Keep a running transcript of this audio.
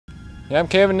Yeah, I'm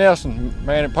Kevin Nelson,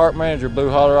 park manager of Blue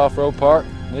Holler Off-Road Park.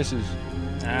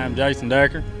 I'm Jason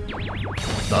Decker.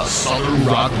 The Southern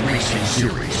Rock Racing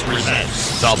Series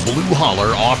presents the Blue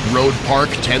Holler Off-Road Park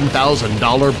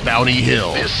 $10,000 Bounty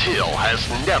Hill. This hill has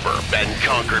never been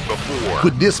conquered before.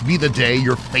 Could this be the day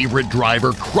your favorite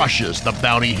driver crushes the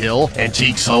Bounty Hill and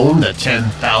takes home the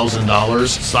 $10,000?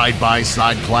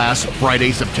 Side-by-side class,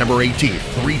 Friday, September 18th,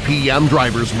 3 p.m.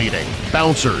 drivers meeting.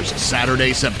 Bouncers,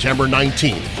 Saturday, September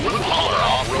 19th. Blue Holler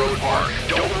Off-Road Park.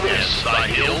 Don't miss the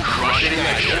hill crushing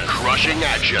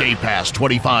action. Day pass,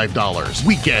 $25.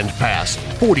 Weekend pass,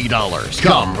 $40.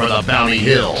 Come for the Bounty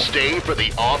Hill. Stay for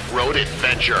the off-road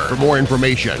adventure. For more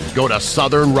information, go to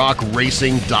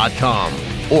southernrockracing.com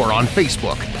or on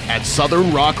Facebook at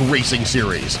Southern Rock Racing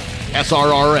Series.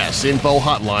 SRRS info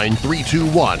hotline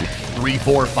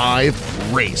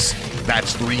 321-345-RACE.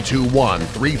 That's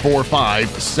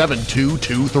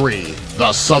 321-345-7223.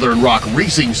 The Southern Rock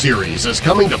Racing Series is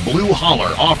coming to Blue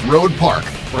Holler Off-Road Park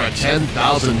for a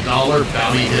 $10,000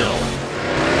 Bounty Hill.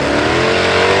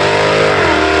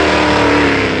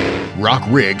 Rock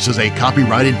Rigs is a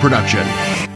copyrighted production.